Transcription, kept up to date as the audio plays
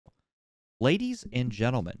Ladies and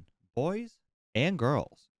gentlemen, boys and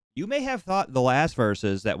girls, you may have thought the last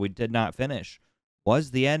verses that we did not finish was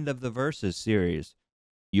the end of the verses series.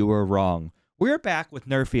 You were wrong. We're back with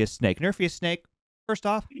NefiestSnake. NefiestSnake, first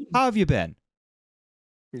off, how have you been?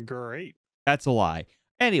 Great. That's a lie.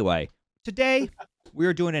 Anyway, today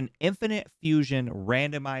we're doing an Infinite Fusion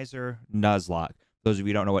Randomizer Nuzlocke. Those of you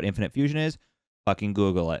who don't know what Infinite Fusion is, fucking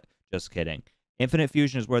Google it. Just kidding. Infinite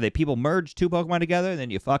Fusion is where people merge two Pokemon together and then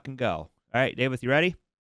you fucking go. All right, David, you ready?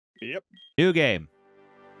 Yep. New game.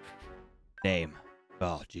 Name.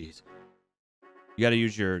 Oh, jeez. You got to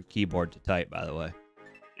use your keyboard to type, by the way.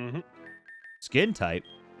 Mm-hmm. Skin type.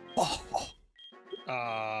 Oh.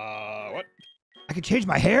 What? I can change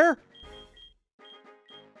my hair?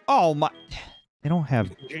 Oh, my. They don't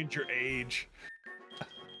have. You can change your age.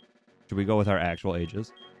 Should we go with our actual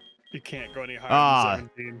ages? You can't go any higher than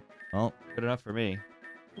 17. Well, good enough for me.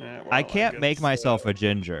 Well, I can't make myself a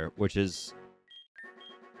ginger, which is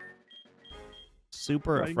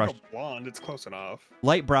super frustrating. Blonde, it's close enough.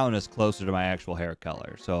 Light brown is closer to my actual hair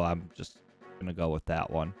color, so I'm just gonna go with that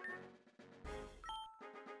one.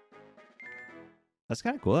 That's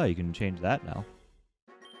kind of cool. You can change that now.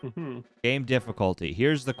 Game difficulty.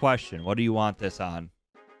 Here's the question: what do you want this on?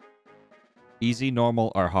 Easy,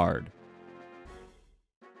 normal, or hard?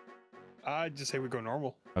 I'd just say we go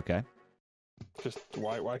normal. Okay. Just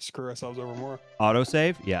why screw ourselves over more?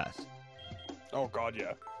 Autosave? Yes. Oh god,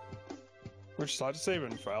 yeah. Which side to save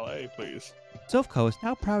in? File A, please. Sofco is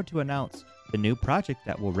now proud to announce the new project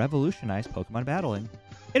that will revolutionize Pokemon battling.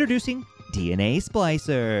 Introducing DNA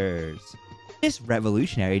Splicers. This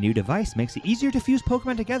revolutionary new device makes it easier to fuse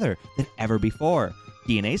Pokemon together than ever before.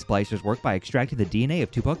 DNA Splicers work by extracting the DNA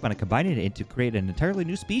of two Pokemon and combining it to create an entirely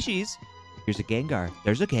new species. Here's a Gengar.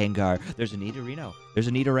 There's a Gengar. There's a Nidorino. There's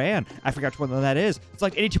a Nidoran. I forgot which one that is. It's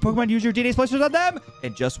like any two Pokemon, use your DNA Splicers on them,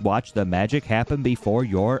 and just watch the magic happen before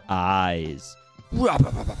your eyes.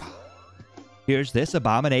 Here's this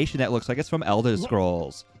abomination that looks like it's from Elder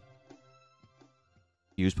Scrolls.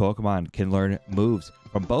 Used Pokemon can learn moves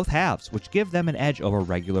from both halves, which give them an edge over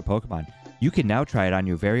regular Pokemon. You can now try it on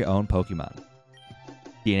your very own Pokemon.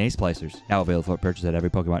 DNA Splicers, now available for purchase at every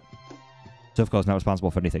Pokemon. Sofco is not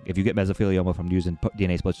responsible for anything. If you get mesothelioma from using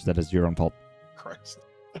DNA Splicers, that is your own fault. Christ.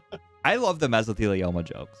 I love the mesothelioma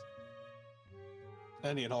jokes.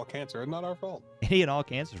 Any and all cancer is not our fault. Any and all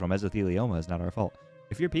cancers from mesothelioma is not our fault.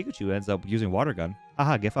 If your Pikachu ends up using water gun,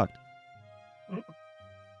 haha, get fucked. The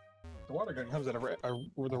water gun comes at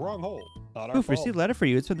the wrong hole. Not our Oof, fault. received a letter for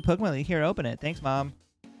you. It's from the Pokemon League. Here, open it. Thanks, Mom.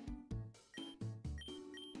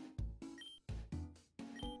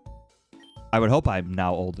 I would hope I'm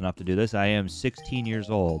now old enough to do this. I am 16 years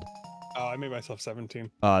old. I made myself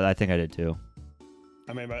 17. I think I did too.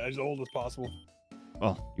 I made myself as old as possible.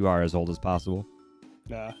 Well, you are as old as possible.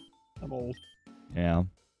 Nah, I'm old. Yeah.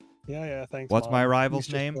 Yeah, thanks. What's Mom. my rival's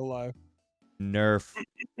He's just name? still alive. Nerf.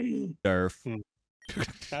 Nerf.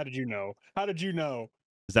 How did you know? How did you know?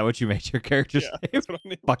 Is that what you made your character's Yeah, name? that's what I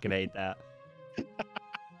mean. Fucking hate that.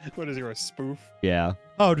 What is your spoof? Yeah.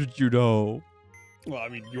 How did you know? Well, I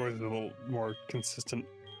mean, yours is a little more consistent.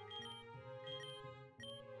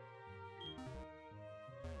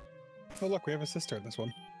 Oh, look, we have a sister in this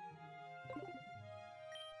one.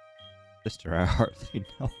 Sister, I hardly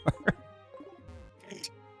know her.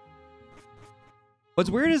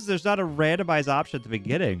 What's weird is there's not a randomized option at the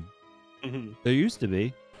beginning. There used to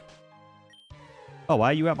be. Oh,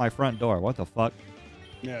 why are you at my front door? What the fuck?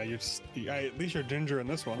 Yeah, at least you're ginger in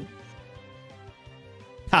this one.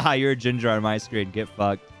 Haha, you're a ginger on my screen. Get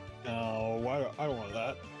fucked. No, I don't want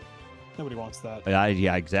that. Nobody wants that.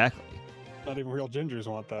 Yeah, exactly. Not even real gingers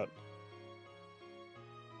want that.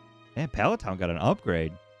 Man, Peloton got an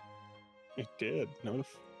upgrade. It did. No.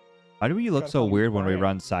 Why do we look so weird when we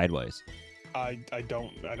run sideways? I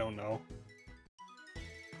don't know.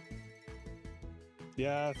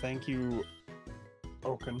 Yeah, thank you,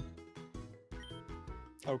 Oaken.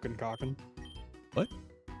 Oaken Cocken. What?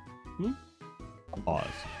 Pause.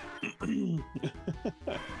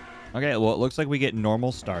 Okay, well, it looks like we get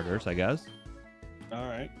normal starters, I guess. All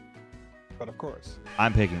right. But of course.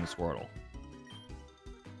 I'm picking Squirtle.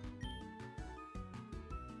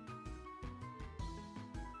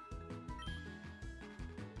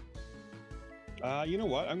 You know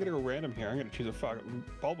what? I'm going to go random here. I'm going to choose a fucking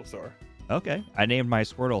Bulbasaur. Okay. I named my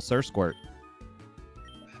Squirtle Sir Squirt.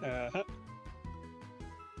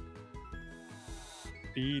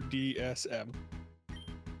 BDSM.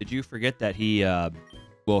 Did you forget that he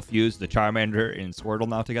will fuse the Charmander and Squirtle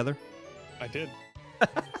now together? I did.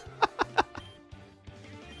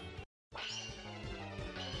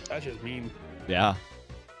 That's just mean. Yeah.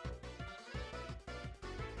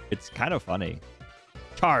 It's kind of funny.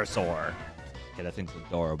 Charsaur. Okay, that thing's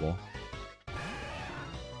adorable.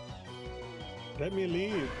 Let me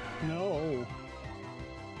leave. No.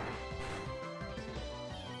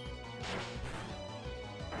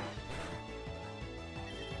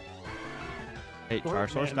 Hey,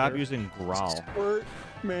 Charsaur, stop using growl.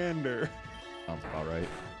 Squirtmander. Sounds about right.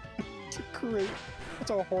 It's a great.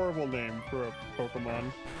 That's a horrible name for a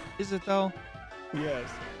Pokemon. Is it though? Yes.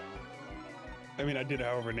 I mean, I did,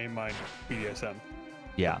 however, name mine BDSM.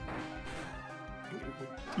 Yeah.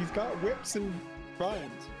 He's got whips and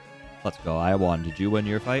vines. Let's go. I won. Did you win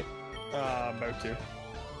your fight? About to.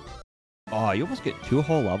 Oh, you almost get 2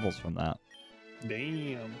 whole levels from that.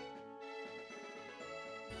 Damn.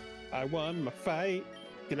 I won my fight.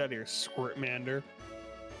 Get out of here, Squirtmander.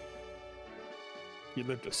 You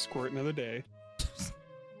live to squirt another day.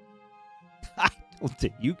 I don't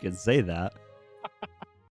think you can say that.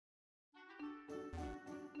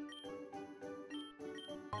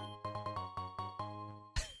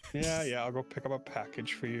 Yeah, I'll go pick up a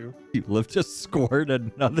package for you. You live to squirt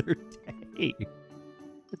another day.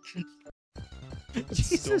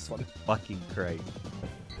 Jesus fucking Christ.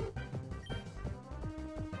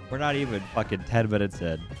 We're not even fucking 10 minutes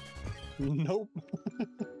in. Nope.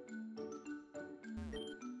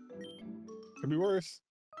 Could be worse.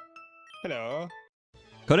 Hello.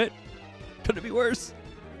 Could it? Could it be worse?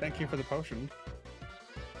 Thank you for the potion.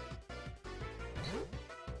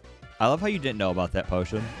 I love how you didn't know about that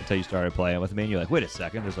potion until you started playing with me, and you're like, wait a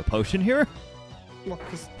second, there's a potion here? Well,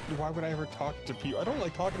 because why would I ever talk to people? I don't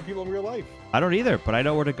like talking to people in real life. I don't either, but I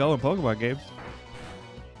know where to go in Pokemon games.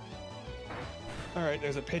 All right,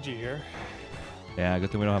 there's a Pidgey here. Yeah, good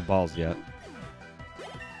thing we don't have balls yet.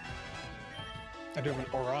 I do have an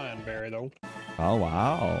Orion berry, though. Oh,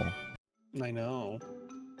 wow. I know.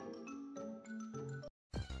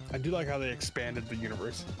 I do like how they expanded the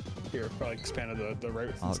universe here. Probably expanded the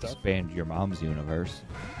routes I'll and stuff. expand your mom's universe.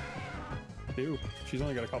 Ew, she's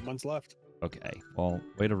only got a couple months left. Okay, well,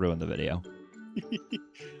 way to ruin the video.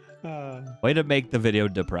 uh, Way to make the video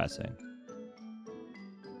depressing.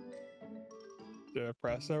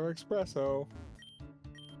 Depresso Expresso.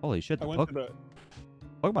 Holy shit, I the went to the...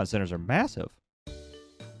 Pokemon centers are massive.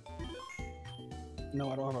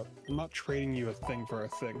 No, I don't have a... I'm not trading you a thing for a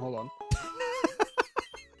thing. Hold on.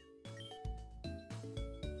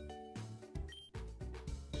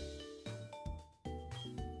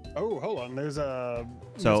 Oh, hold on. There's a...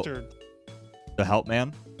 So, Mr. the help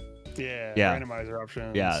man? Yeah, Yeah. randomizer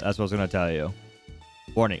options. Yeah, that's what I was going to tell you.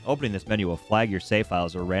 Warning, opening this menu will flag your save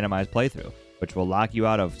files or randomized playthrough, which will lock you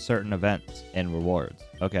out of certain events and rewards.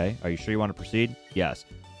 Okay, are you sure you want to proceed? Yes.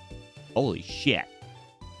 Holy shit.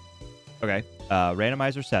 Okay,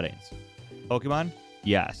 randomizer settings. Pokemon?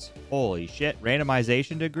 Yes. Holy shit.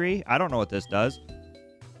 Randomization degree? I don't know what this does.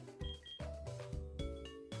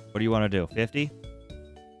 What do you want to do? 50?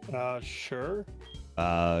 Sure.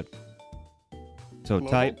 So Global?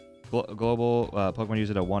 type global Pokemon use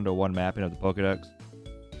it a 1-to-1 mapping of the Pokedex.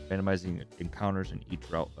 Randomizing encounters in each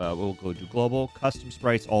route. We'll go to global, custom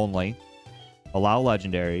sprites only. Allow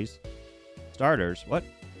legendaries. Starters. What?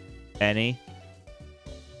 Any.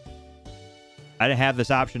 I didn't have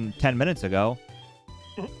this option 10 minutes ago.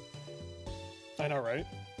 I know, right?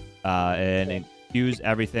 And infuse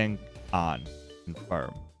everything on.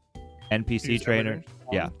 Confirm. NPC Use trainer. everything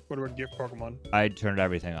on? Yeah. What about gift Pokemon? I turned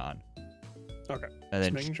everything on. Okay. And then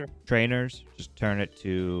Just making sure. trainers, just turn it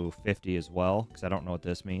to 50 as well, because I don't know what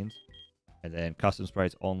this means. And then custom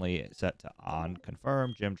sprites only set to on.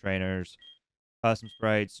 Confirm. Gym trainers. Custom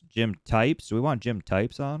sprites. Gym types. Do we want gym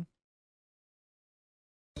types on?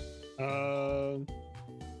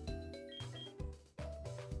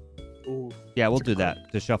 Ooh. Yeah, we'll do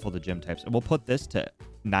that to shuffle the gym types. And we'll put this to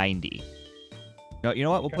 90. No, you know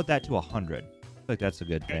what? We'll put that to 100. I feel like that's a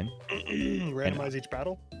good thing. Randomize each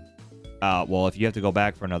battle? Well, if you have to go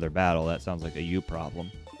back for another battle, that sounds like a you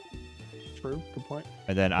problem. True. Good point.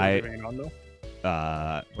 And then Are you doing it on, though?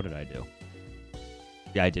 what did I do?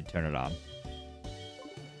 Yeah, I did turn it on.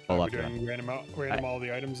 Are we Left it on. doing random all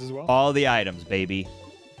the items as well? All the items, baby.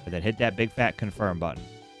 And then hit that big fat confirm button.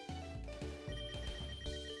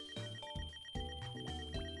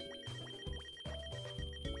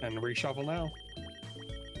 And reshuffle now.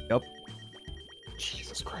 Yep.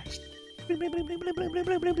 Jesus Christ. That's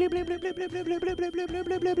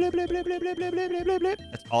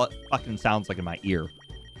all it fucking sounds like in my ear.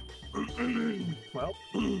 Well.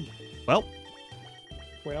 Well.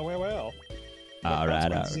 Well. All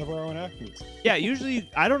right. Consequences of our own actions. Yeah, usually,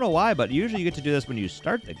 I don't know why, but usually you get to do this when you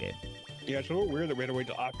start the game. Yeah, it's a little weird that we had to wait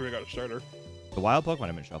till after we got a starter. The wild Pokemon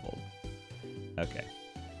have been shuffled. Okay.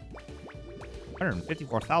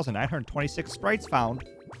 154,926 sprites found.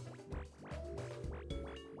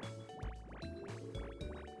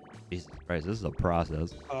 Jesus Christ, this is a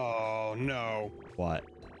process. Oh, no. What?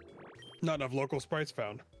 Not enough local sprites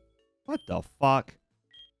found. What the fuck?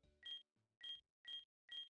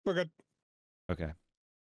 We're good. Okay.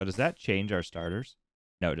 But does that change our starters?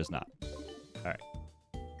 No, it does not. All right.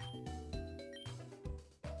 All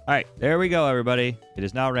right, there we go, everybody. It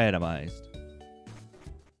is now randomized.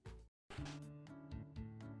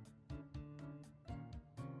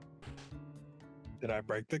 Did I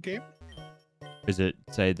break the game? Does it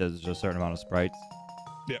say there's a certain amount of sprites?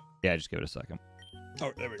 Yeah. Yeah, just give it a second.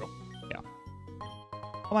 Oh, there we go. Yeah.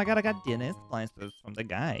 Oh my god, I got DNA splicers from the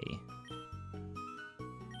guy.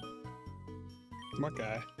 Smart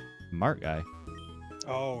guy. Smart guy.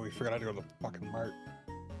 Oh, we forgot to go to the fucking mart.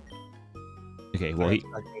 Okay, well, he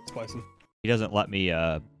splicing. doesn't let me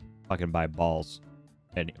fucking buy balls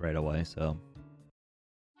right away, so.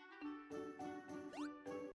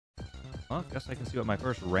 Well, I guess I can see what my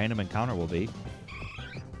first random encounter will be.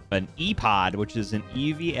 An E-Pod, which is an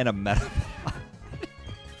Eevee and a Metapod.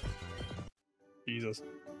 Jesus.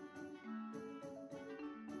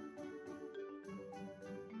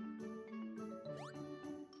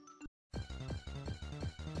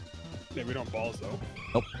 Yeah, we don't balls though.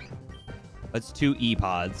 Nope. That's 2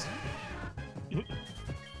 E-Pods. I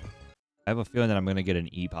have a feeling that I'm going to get an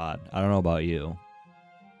E-Pod. I don't know about you.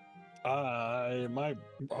 My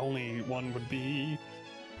only one would be,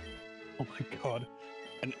 oh my god,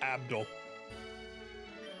 an Abdul.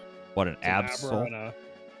 What, an It's an Absol? Abra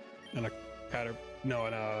and a no,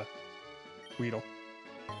 and a Weedle.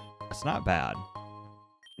 It's not bad.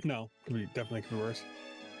 No, definitely could be worse.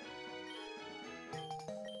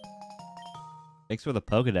 Thanks for the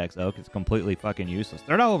Pokedex, Oak. It's completely fucking useless.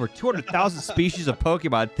 There are now over 200,000 species of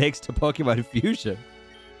Pokemon thanks to Pokemon Fusion.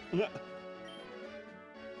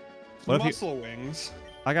 What if Muscle wings.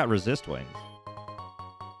 I got Resist Wings.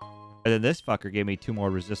 And then this fucker gave me 2 more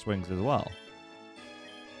Resist Wings as well.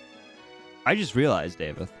 I just realized,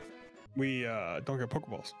 David. We don't get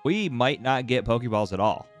Pokeballs. We might not get Pokeballs at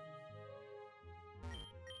all.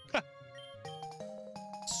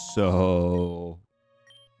 So...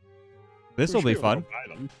 this will be fun.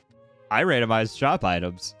 I randomized shop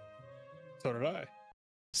items. So did I.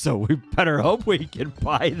 So we better hope we can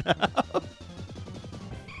buy them.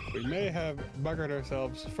 We may have buggered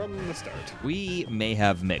ourselves from the start. We may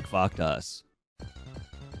have McFucked us.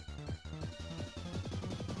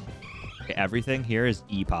 Okay, everything here is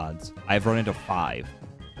E-Pods. I've run into 5.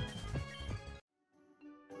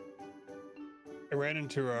 I ran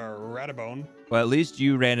into a Ratabone. Well, at least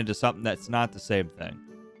you ran into something that's not the same thing.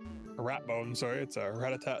 A Ratbone, sorry. It's a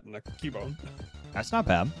Ratatat and a Keybone. That's not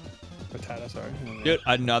bad. Patata, sorry. Dude,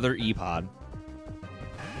 another E-Pod.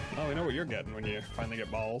 Oh, we know what you're getting when you finally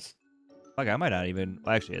get balls. Fuck, I might not even...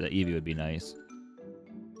 well, actually, the Eevee would be nice.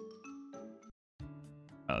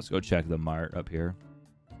 Let's go check the mart up here.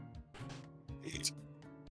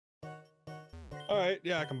 Alright,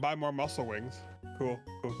 yeah, I can buy more muscle wings. Cool.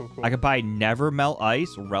 I could buy Never Melt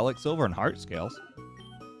Ice, Relic Silver, and Heart Scales.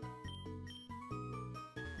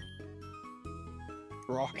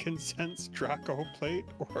 Rock Incense, Draco Plate,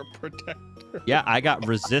 or Protector. Yeah, I got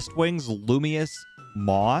Resist Wings, Lumious,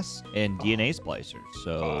 Moss, and DNA Splicers,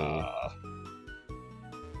 so...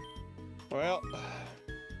 well...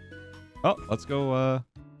 oh, let's go,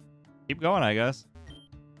 keep going, I guess.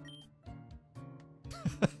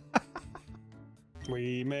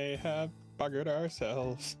 we may have buggered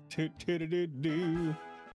ourselves. Do-do-do-do-do.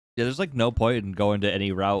 Yeah, there's, like, no point in going to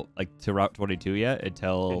any route, like, to Route 22 yet,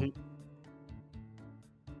 until...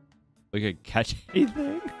 we could catch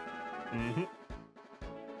anything?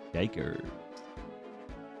 Yikers.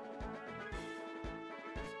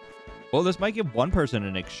 Well, this might give one person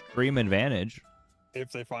an extreme advantage.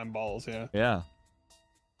 If they find balls, yeah. Yeah.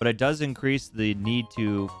 But it does increase the need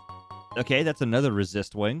to... okay, that's another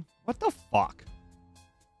Resist Wing. What the fuck?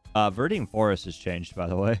 Verdine Forest has changed, by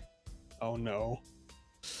the way. Oh, no.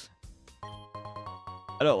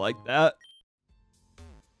 I don't like that.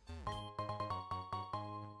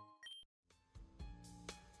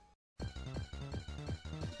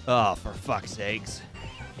 Oh, for fuck's sakes.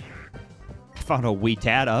 I found a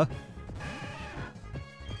Weetata.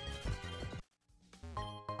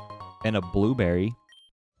 And a Blueberry.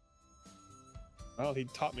 Well, he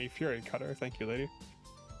taught me Fury Cutter. Thank you, lady.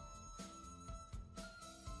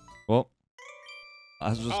 Well, I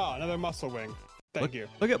was just... oh, another muscle wing. Thank you.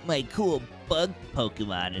 Look at my cool bug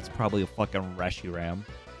Pokemon. It's probably a fucking Reshiram.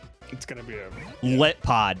 It's gonna be a... Lit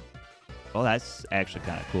Pod. Oh, that's actually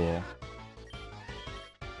kind of cool.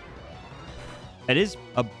 It is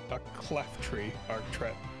a cleft tree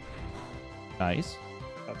arctret. nice.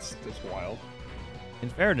 That's wild. In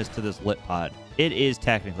fairness to this lit pod, it is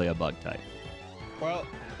technically a bug type. Well,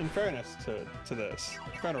 in fairness to this,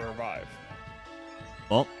 it's gonna revive.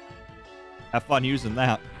 Well, have fun using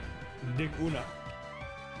that. Dig una.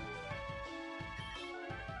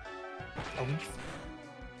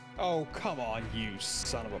 Oh, come on, you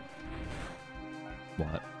son of a...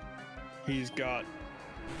 What? He's got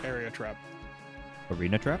area trap.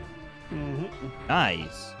 Arena trap? Mm-hmm.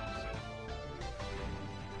 Nice.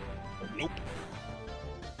 Nope.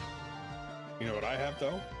 You know what I have,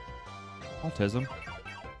 though? Autism.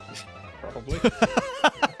 Probably.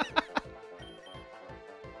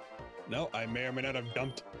 No, I may or may not have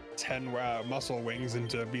dumped 10 muscle wings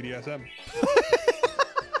into BDSM.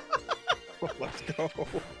 Let's go.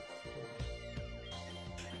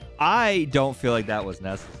 I don't feel like that was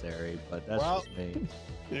necessary, but that's just me.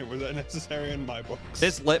 It was unnecessary in my books.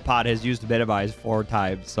 This lit pod has used minimize 4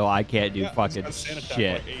 times, so I can't do fucking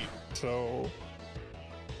shit. 8, so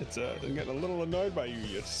it's I'm getting a little annoyed by you,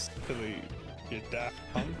 you silly, you daft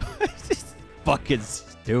punk. It's just fucking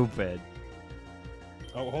stupid.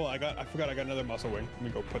 Oh, hold on, I forgot I got another muscle wing. Let me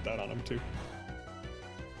go put that on him too.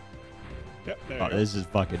 Yep, there you go. This is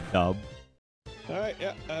fucking dumb. All right,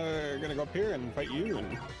 yeah, we're gonna go up here and fight you.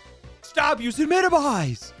 And stop using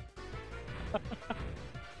minimize.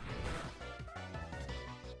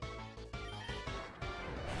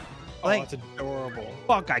 oh, that's adorable.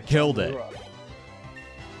 Fuck, I killed it.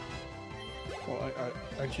 Well,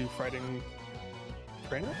 aren't you fighting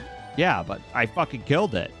trainer? Yeah, but I fucking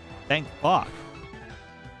killed it. Thank fuck.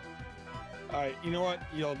 All right, you know what,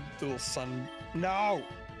 you little son? No,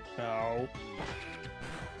 no.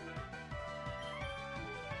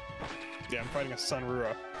 Yeah, I'm fighting a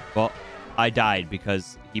Sunrua. Well, I died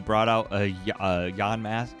because he brought out a Yan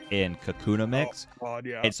mask and Kakuna mix. Oh, God,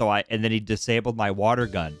 yeah. And so and then he disabled my water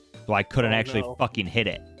gun, so I couldn't actually fucking hit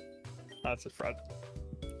it. That's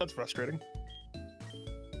frustrating.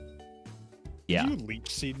 Yeah. Did you leech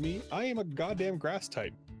seed me? I am a goddamn grass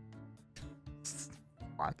type.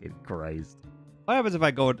 Fucking Christ. What happens if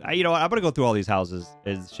I go? You know what? I'm gonna go through all these houses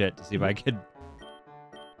and shit to see if I can.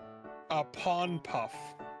 A pawn puff.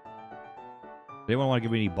 Anyone want to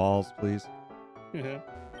give me any balls, please? Yeah.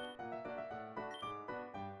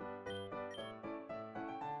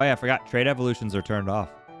 Oh yeah, I forgot. Trade evolutions are turned off.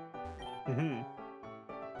 Mm-hmm.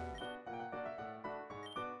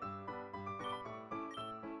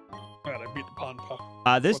 God, I beat the pawn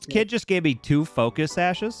puff. This kid just gave me 2 focus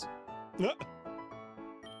sashes.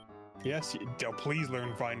 Yes, please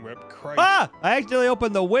learn Vine Whip. Christ. Ah! I accidentally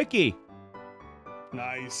opened the wiki.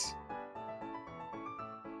 Nice.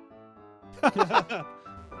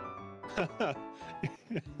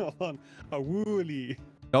 Hold on. A woolly.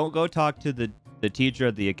 Don't go talk to the teacher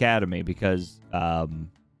at the academy because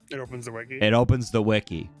It opens the wiki. it opens the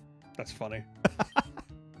wiki. That's funny.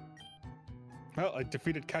 Well, I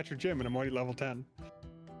defeated Catcher Jim and I'm already level 10.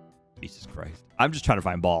 Jesus Christ. I'm just trying to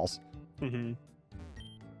find balls. Mm-hmm.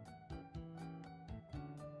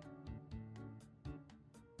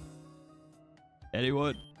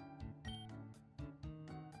 Anyone?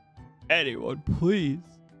 Anyone, please.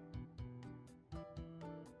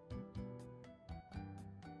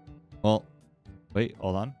 Well, wait,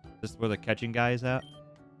 hold on. Is this where the catching guy is at?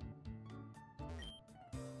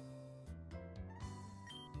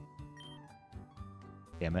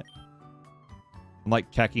 Damn it. I'm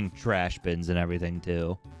like checking trash bins and everything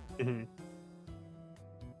too. Mm-hmm.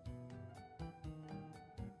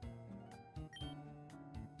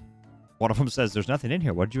 One of them says there's nothing in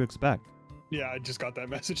here. What did you expect? Yeah, I just got that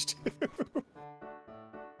message too. Can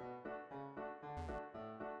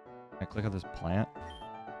I click on this plant?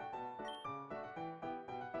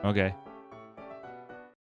 Okay.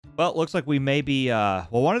 Well, it looks like we may be, well,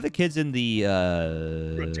 one of the kids in the,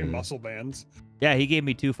 Got 2 muscle bands. yeah, he gave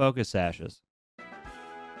me 2 focus sashes.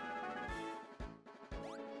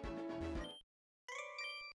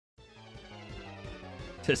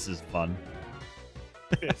 This is fun.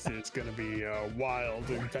 This is gonna be a wild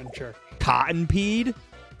adventure. Cotton peed?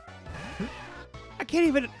 I can't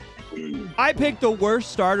even, I picked the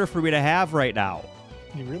worst starter for me to have right now.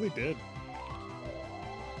 You really did.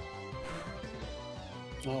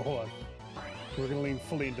 Oh, hold on. We're gonna lean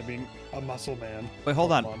fully into being a muscle man. Wait,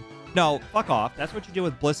 hold on. No, fuck off. That's what you did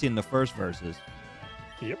with Blissey in the first verses.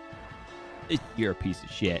 Yep. You're a piece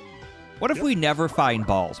of shit. What if we never find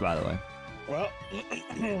balls, by the way? Well,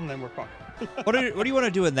 then we're fucked. What do you want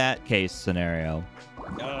to do in that case scenario?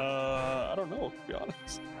 I don't know, to be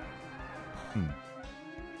honest.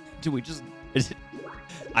 Do we just...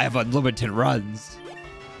 I have unlimited runs.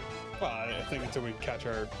 Well, I think until we catch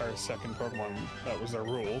our second Pokemon, that was our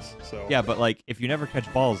rules. So Yeah, but like if you never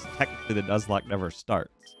catch balls, technically the Nuzlocke never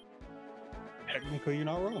starts. technically you're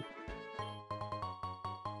not wrong.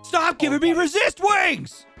 Stop giving me resist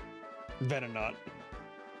wings! Venonat.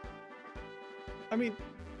 I mean,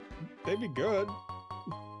 they'd be good.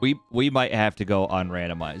 We might have to go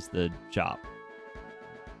unrandomize the shop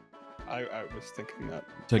I was thinking that.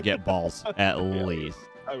 to get balls at least.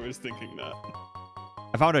 I was thinking that.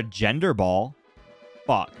 I found a gender ball.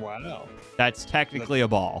 Fuck. Wow. That's technically a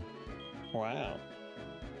ball. Wow.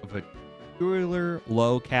 A peculiar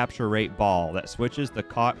low capture rate ball that switches the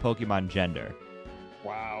caught Pokemon gender.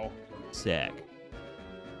 Wow. Sick.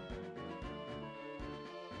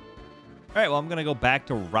 All right, well, I'm going to go back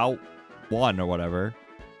to Route 1 or whatever,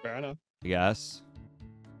 Fair enough. I guess.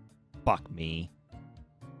 Fuck me.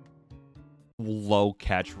 Low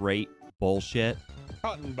catch rate bullshit.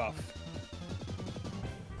 Cotton buff.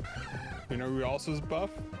 You know who else is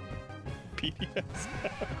buff? PDS.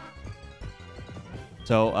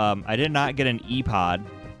 So, I did not get an E-Pod.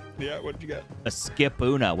 Yeah, what'd you get? A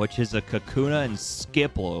Skipuna, which is a Kakuna and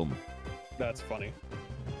Skiploom. That's funny.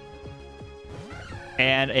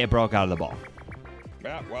 And it broke out of the ball.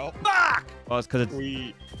 Yeah, well. Fuck! Well, it's because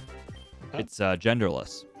it's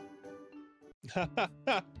genderless.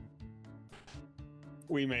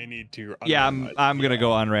 We may need to. Yeah, I'm gonna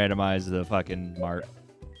go unrandomize the fucking mart.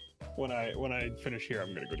 When I finish here,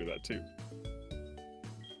 I'm gonna go do that too.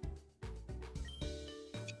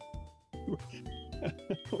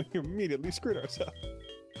 We immediately screwed ourselves.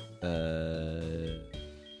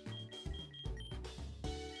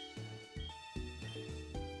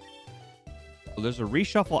 Well, there's a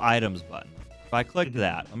reshuffle items button. If I click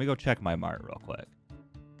that, let me go check my mart real quick.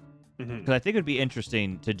 Because I think it'd be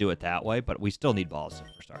interesting to do it that way, but we still need balls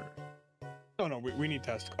for starters. Oh no, we need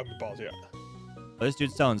test balls, yeah. Well, this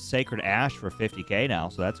dude's selling Sacred Ash for 50k now,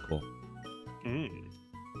 so that's cool.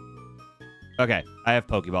 Okay, I have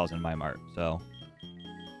Pokeballs in my mart, so...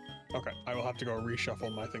 Okay, I will have to go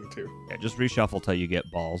reshuffle my thing too. Yeah, just reshuffle till you get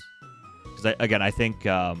balls. Because, again, I think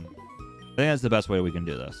that's the best way we can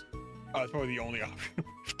do this. It's probably the only option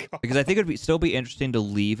we've got. Because I think it'd still be interesting to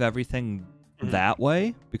leave everything that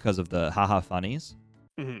way because of the haha funnies.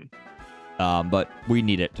 But we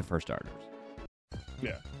need it to first starters.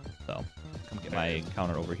 Yeah. So, come get my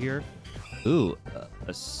encounter over here. Ooh,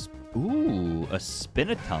 a Spinatump.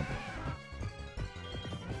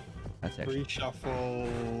 That's actually...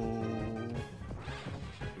 Reshuffle...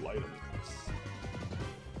 items.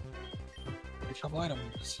 Reshuffle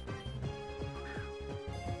items.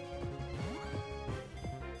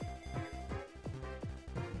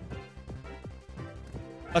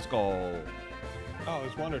 Let's go. Oh,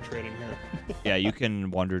 there's Wonder Trading here. Yeah, you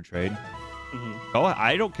can Wonder Trade. Oh,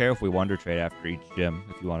 I don't care if we Wonder Trade after each gym,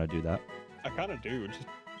 if you want to do that. I kind of do. Just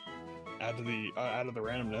add to the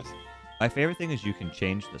randomness. My favorite thing is you can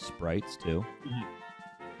change the sprites, too.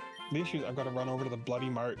 The issue is I've got to run over to the bloody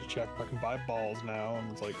mart to check if I can buy balls now, and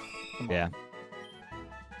it's like, come on. Yeah.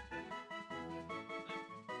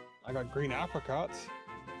 I got green apricots.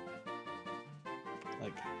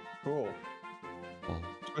 Like, cool.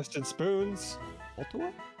 Twisted spoons. Ultua?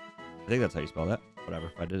 I think that's how you spell that.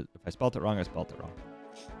 Whatever. If I spelled it wrong, I spelled it wrong.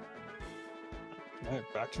 All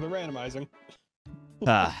right, back to the randomizing.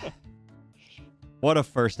 What a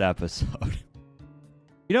first episode.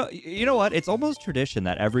 You know what? It's almost tradition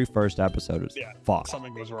that every first episode is fucked.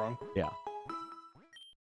 Something goes wrong. Yeah.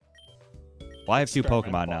 Well, I have 2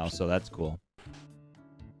 Pokemon now, so that's cool.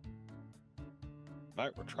 All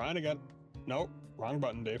right, we're trying again. Nope, wrong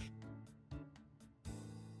button, Dave.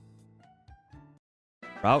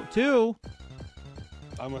 Route 2.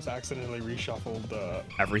 I almost accidentally reshuffled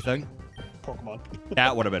everything. Pokemon.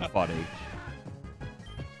 That would have been funny.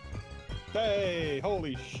 Hey,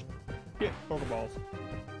 holy shit, Pokeballs. It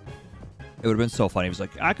would have been so funny. He was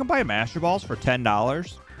like, I can buy Master Balls for $10.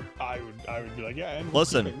 I would be like, yeah. And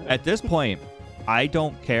listen, at this point, I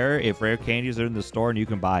don't care if rare candies are in the store and you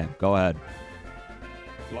can buy them. Go ahead.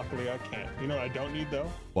 Luckily, I can't. You know what I don't need,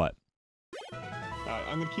 though? What?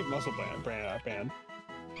 I'm going to keep Muscle Band.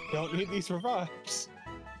 Don't need these revives.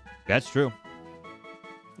 That's true.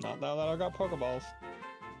 Not now that I've got Pokeballs.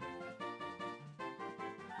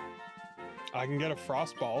 I can get a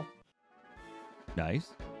Frost Ball.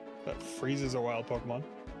 Nice. That freezes a wild Pokemon.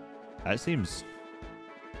 That seems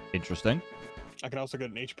interesting. I can also get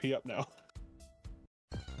an HP up now.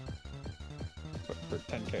 For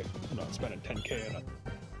 10k. I'm not spending 10k in it.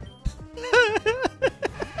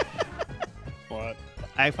 What?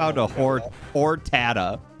 I found a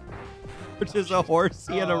Hortata, which is a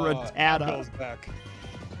horsey and a Rattata. Abdul's back.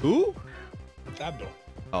 Who? Abdul.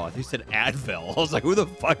 Oh, I think you said Advil. I was like, who the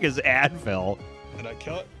fuck is Advil? Did I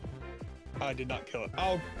kill it? I did not kill it.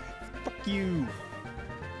 Oh, fuck you.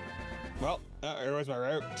 Well, there was my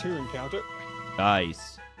Route 2 encounter.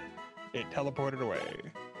 Nice. It teleported away.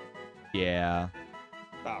 Yeah.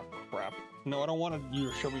 Oh, crap. No, I don't want you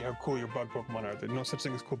to show me how cool your bug Pokemon are. There's no such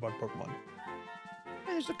thing as cool bug Pokemon.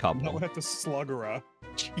 There's a Not couple. with the Sluggera.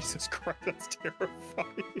 Jesus Christ, that's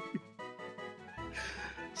terrifying.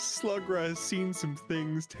 Sluggera has seen some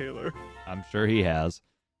things, Taylor. I'm sure he has.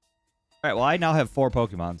 All right, well, I now have 4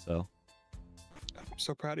 Pokemon, so I'm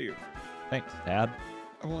so proud of you. thanks, Dad.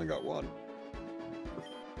 I've only got one.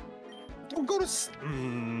 Don't go to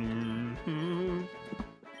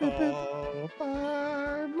all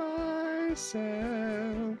by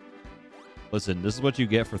myself. Listen, this is what you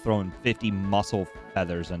get for throwing 50 muscle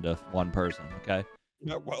feathers into one person, okay?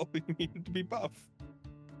 Yeah, well, he needed to be buff.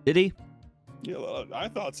 Did he? Yeah, well, I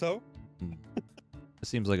thought so. It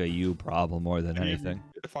seems like a you problem more than anything.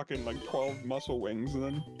 Fucking like 12 muscle wings, and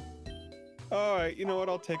then. All right, you know what?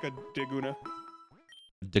 I'll take a Diguna.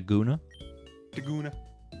 Daguna? Diguna.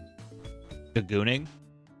 Dagooning?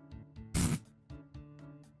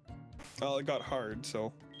 Well, it got hard,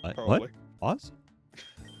 so What? probably. Pause?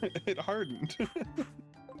 It hardened.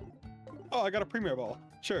 Oh, I got a Premier Ball.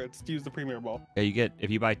 Sure, let's use the Premier Ball. Yeah, you get, if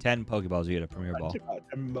you buy 10 Pokeballs, you get a Premier Ball.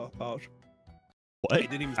 What?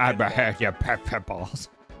 It didn't even say the ball. your pep balls.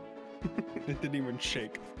 It didn't even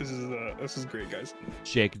shake. This is great, guys.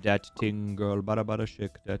 Shake that ting, girl, bada bada,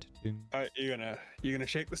 shake that ting. All right, you gonna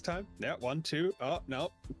shake this time? Yeah, 1, 2. Oh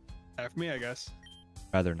no, after me, I guess.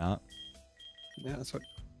 Rather not. Yeah, that's what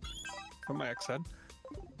my ex said.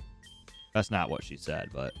 That's not what she said,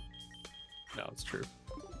 but No, it's true.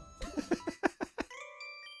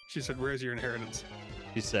 She said, "Where's your inheritance?"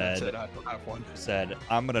 she I said, said, "I don't have one."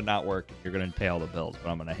 I'm gonna not work. You're gonna pay all the bills, but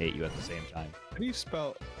I'm gonna hate you at the same time. How do you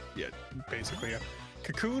spell? Yeah, basically,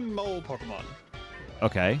 Cocoon Mole Pokemon.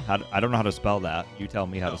 Okay, I don't know how to spell that. You tell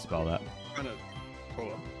me how to spell that. I'm gonna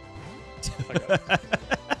hold on. I got it.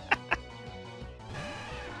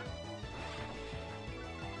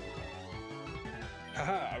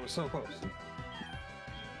 Haha, I was so close.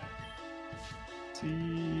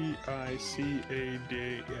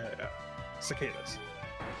 C-I-C-A-D, yeah. Cicadas.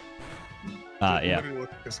 It Yeah. literally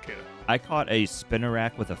looks like a cicada. I caught a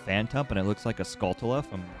Spinarak with a Phantump, and it looks like a Skulltula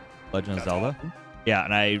from Legend of That's Zelda. awesome. Yeah,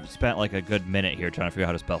 and I spent like a good minute here trying to figure out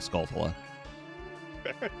how to spell Skulltula.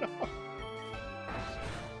 Fair enough.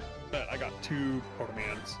 But I got 2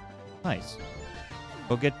 Pokemons. Nice.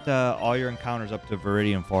 Go get all your encounters up to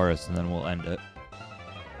Viridian Forest, and then we'll end it.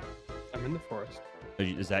 I'm in the forest.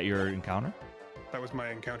 Is that your encounter? That was my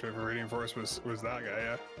encounter of Viridian Forest was that guy,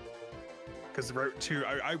 yeah. Because Route 2,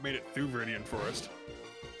 I made it through Viridian Forest.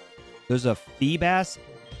 There's a Feebas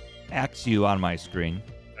Axew on my screen.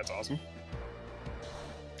 That's awesome.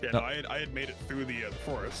 Yeah, No. no, I had made it through the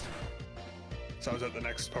forest. So I was at the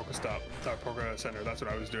next Pokestop, Poke Center. That's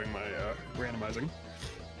what I was doing my randomizing.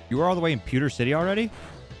 You were all the way in Pewter City already?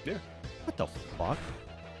 Yeah. What the fuck?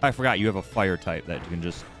 I forgot you have a fire type that you can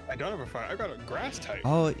just... I don't have a fire. I got a grass type.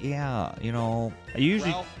 Oh, yeah. You know, I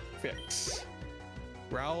usually...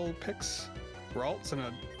 Ralpix. Ralts and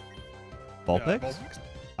a... Vulpix? Vulpix.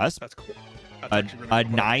 That's That's cool. That's a actually really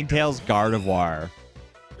cool. Ninetales Gardevoir.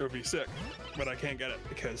 It would be sick, but I can't get it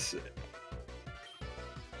because...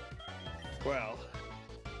 Well...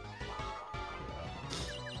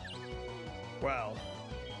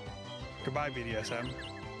 Goodbye, BDSM.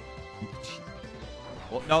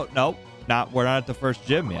 Well, no. We're not at the first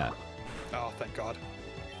gym yet. Oh, thank God.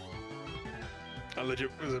 I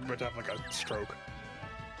legit was about to have like a stroke.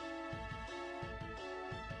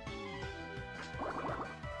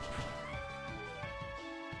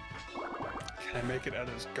 Can I make it out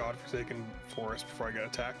of this godforsaken forest before I get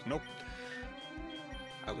attacked? Nope.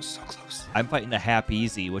 I was so close. I'm fighting a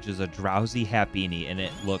Hapeasy, which is a drowsy Happini, and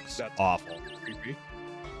it looks That's awful. Creepy.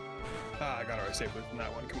 I got away safely from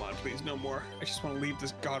that one. Come on, please, no more. I just want to leave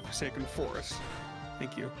this godforsaken forest.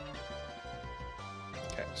 Thank you.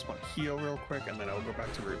 Okay, I just want to heal real quick, and then I'll go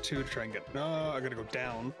back to Route 2 to try and get... No, I gotta go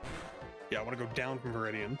down. Yeah, I want to go down from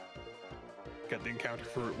Viridian. Get the encounter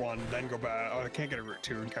for Route 1, then go back... Oh, I can't get a Route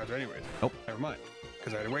 2 encounter anyways. Nope. Never mind,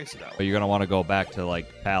 because I already wasted that But one. you're going to want to go back to, like,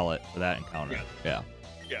 Pallet for that encounter. Yeah.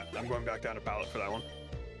 Yeah, I'm going back down to Pallet for that one.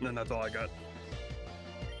 And then that's all I got.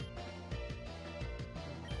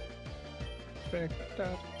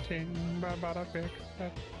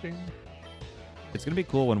 It's going to be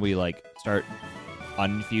cool when we, like, start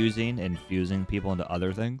unfusing and fusing people into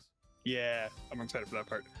other things. Yeah, I'm excited for that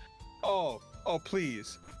part. Oh,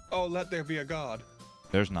 please. Oh, let there be a god.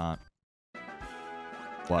 There's not. I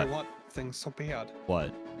What? want things so bad.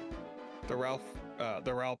 What? The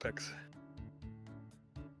Ralpix.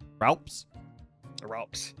 Ralphs? The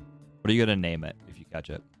Ralps. What are you gonna name it if you catch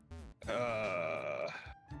it?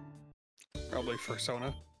 Probably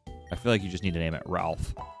Fursona. I feel like you just need to name it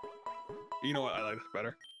Ralph. You know what? I like this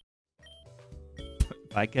better.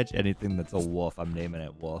 If I catch anything that's a wolf, I'm naming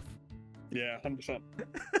it Wolf. Yeah, 100%.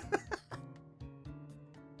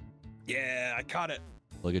 Yeah, I caught it.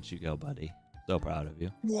 Look at you go, buddy. So proud of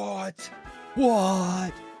you. What?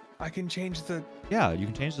 What? I can change the... Yeah, you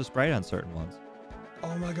can change the sprite on certain ones.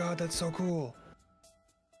 Oh my god, that's so cool.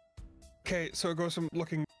 Okay, so it goes from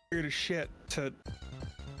looking weird as shit to...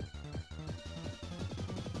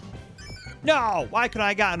 No! Why could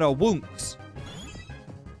I gotten a Woonks?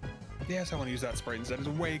 Yes, I want to use that sprite instead. It's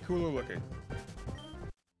way cooler looking.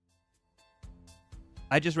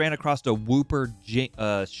 I just ran across a Whooper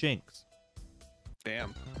Shinx.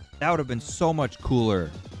 Damn. That would have been so much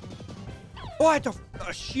cooler. What? A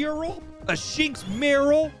Sheryl? A Shinx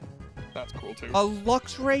Meryl? That's cool too. A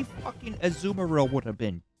Luxray fucking Azumarill would have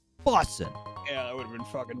been bussin'. Yeah, that would have been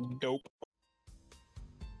fucking dope.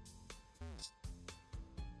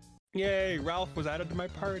 Yay, Ralph was added to my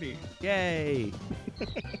party. Yay.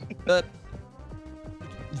 I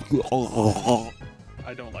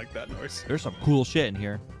don't like that noise. There's some cool shit in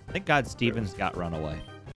here. Thank God Stevens got run away.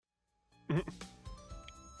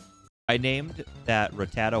 I named that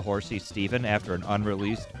Rattata Horsey Steven after an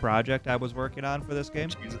unreleased project I was working on for this game.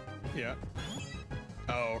 Jesus. Yeah.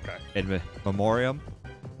 Oh, okay. In memoriam.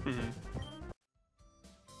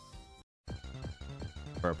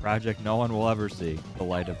 For a project no one will ever see the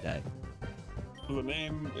light of day. The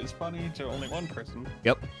name is funny to only one person.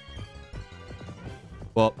 Yep.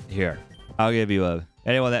 Well, here. I'll give you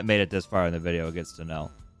anyone that made it this far in the video gets to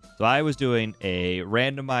know. So I was doing a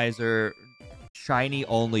randomizer shiny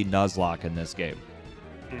only Nuzlocke in this game.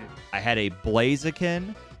 I had a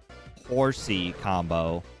Blaziken Horsey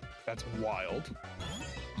combo. That's wild.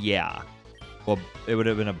 Yeah. Well, it would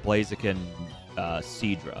have been a Blaziken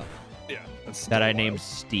Seadra. Yeah. That's that I wild. named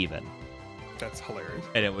Steven. That's hilarious.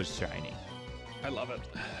 And it was shiny. I love it.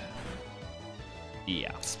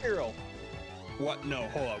 Yeah. Spearow. What? No,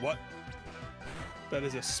 hold on. What? That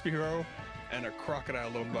is a Spearow and a Crocodile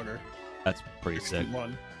Lone Bugger. That's pretty sick.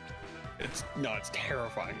 One. It's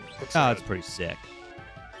terrifying. It's pretty sick.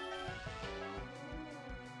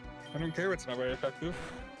 I don't care. It's not very effective.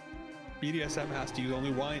 BDSM has to use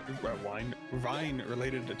only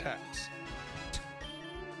Vine-related attacks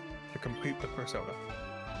to complete the persona.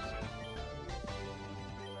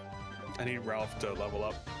 I need Ralph to level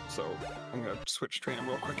up, so I'm gonna switch train him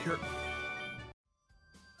real quick here.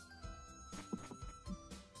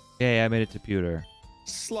 Yay, I made it to pewter.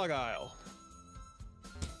 Slugile.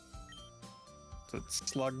 It's a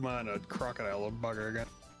Slugma and a Crocodile and Bugger again.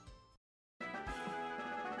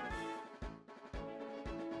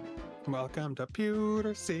 Welcome to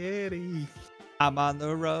Pewter City. I'm on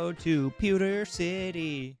the road to Pewter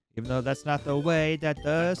City. Even though that's not the way that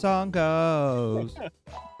the song goes.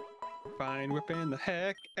 Fine whipping the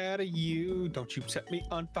heck out of you. Don't you set me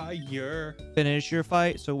on fire. Finish your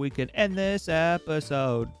fight so we can end this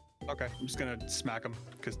episode. Okay, I'm just gonna smack him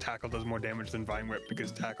because Tackle does more damage than Vine Whip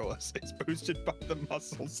because Tackle is boosted by the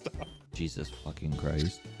muscle stuff. Jesus fucking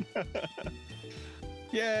Christ.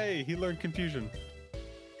 Yay, he learned confusion.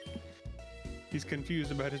 He's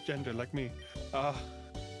confused about his gender like me.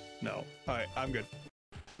 No. Alright, I'm good.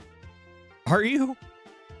 Are you?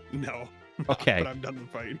 No. Okay. But I'm done with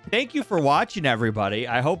fighting. Thank you for watching, everybody.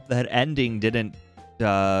 I hope that ending didn't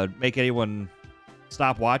make anyone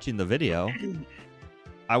stop watching the video.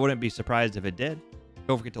 I wouldn't be surprised if it did.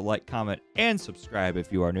 Don't forget to like, comment, and subscribe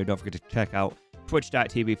if you are new. Don't forget to check out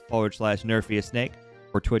twitch.tv/NefiestSnake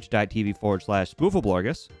or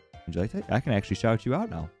twitch.tv/SpoofleBlorgus. Would you like that? I can actually shout you out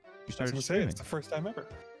now. You started streaming. It's the first time ever.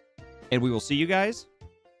 And we will see you guys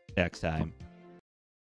next time.